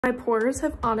My pores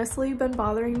have honestly been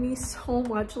bothering me so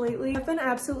much lately. I've been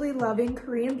absolutely loving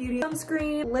Korean Beauty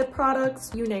sunscreen, lip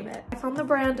products, you name it. I found the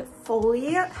brand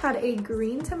Fully had a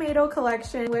green tomato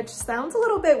collection, which sounds a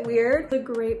little bit weird. The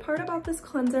great part about this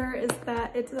cleanser is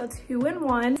that it's a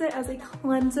 2-in-1. Use it as a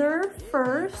cleanser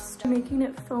first, making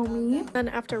it foamy. Then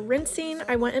after rinsing,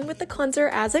 I went in with the cleanser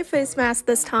as a face mask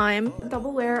this time.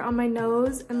 Double layer on my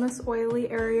nose and this oily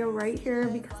area right here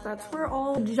because that's where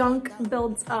all the junk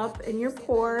builds up in your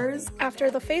pores.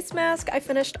 After the face mask, I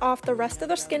finished off the rest of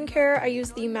the skincare. I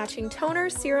used the matching toner,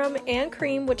 serum, and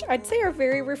cream, which I'd say are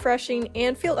very refreshing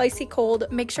and feel icy cold.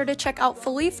 Make sure to check out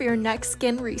Fully for your next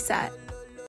skin reset.